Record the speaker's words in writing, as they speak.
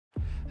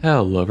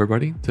Hello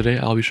everybody, today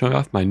I'll be showing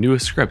off my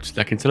newest script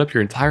that can set up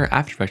your entire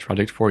After Effects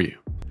project for you.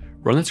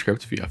 Run the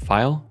script via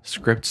File,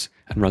 Scripts,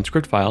 and Run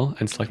Script File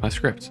and select my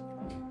script.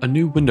 A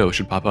new window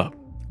should pop up.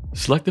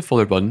 Select the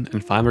folder button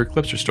and find where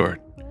clips are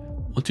stored.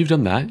 Once you've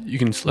done that, you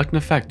can select an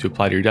effect to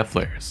apply to your depth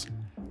layers.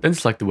 Then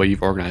select the way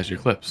you've organized your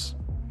clips.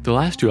 The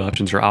last two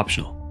options are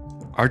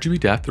optional. RGB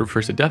depth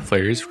refers to depth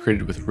layers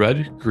created with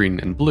red, green,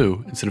 and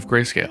blue instead of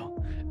grayscale,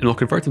 and will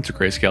convert them to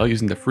grayscale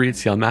using the free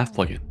HCL Math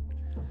plugin.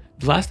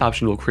 The last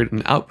option will create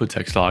an output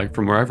text log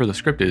from wherever the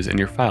script is in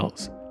your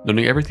files,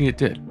 noting everything it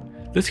did.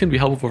 This can be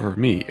helpful for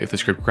me if the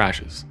script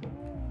crashes.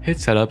 Hit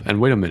setup and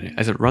wait a minute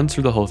as it runs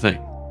through the whole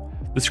thing.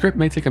 The script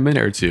may take a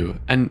minute or two,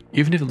 and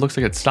even if it looks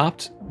like it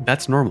stopped,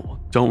 that's normal,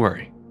 don't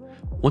worry.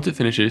 Once it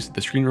finishes, the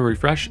screen will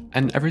refresh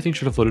and everything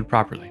should have loaded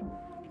properly.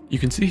 You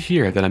can see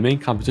here that a main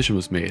composition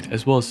was made,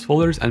 as well as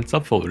folders and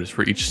subfolders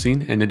for each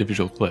scene and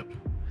individual clip.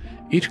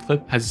 Each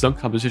clip has its own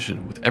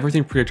composition with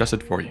everything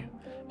pre-adjusted for you,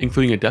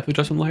 including a depth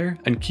adjustment layer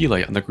and key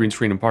light on the green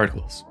screen and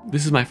particles.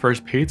 This is my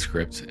first paid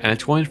script, and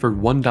it's going for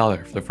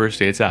 $1 for the first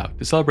day it's out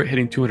to celebrate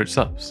hitting 200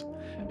 subs.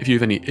 If you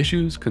have any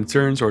issues,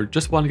 concerns, or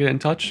just want to get in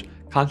touch,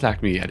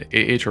 contact me at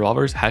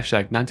AHRevolvers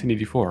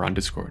 #1984 on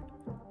Discord.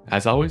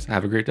 As always,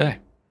 have a great day.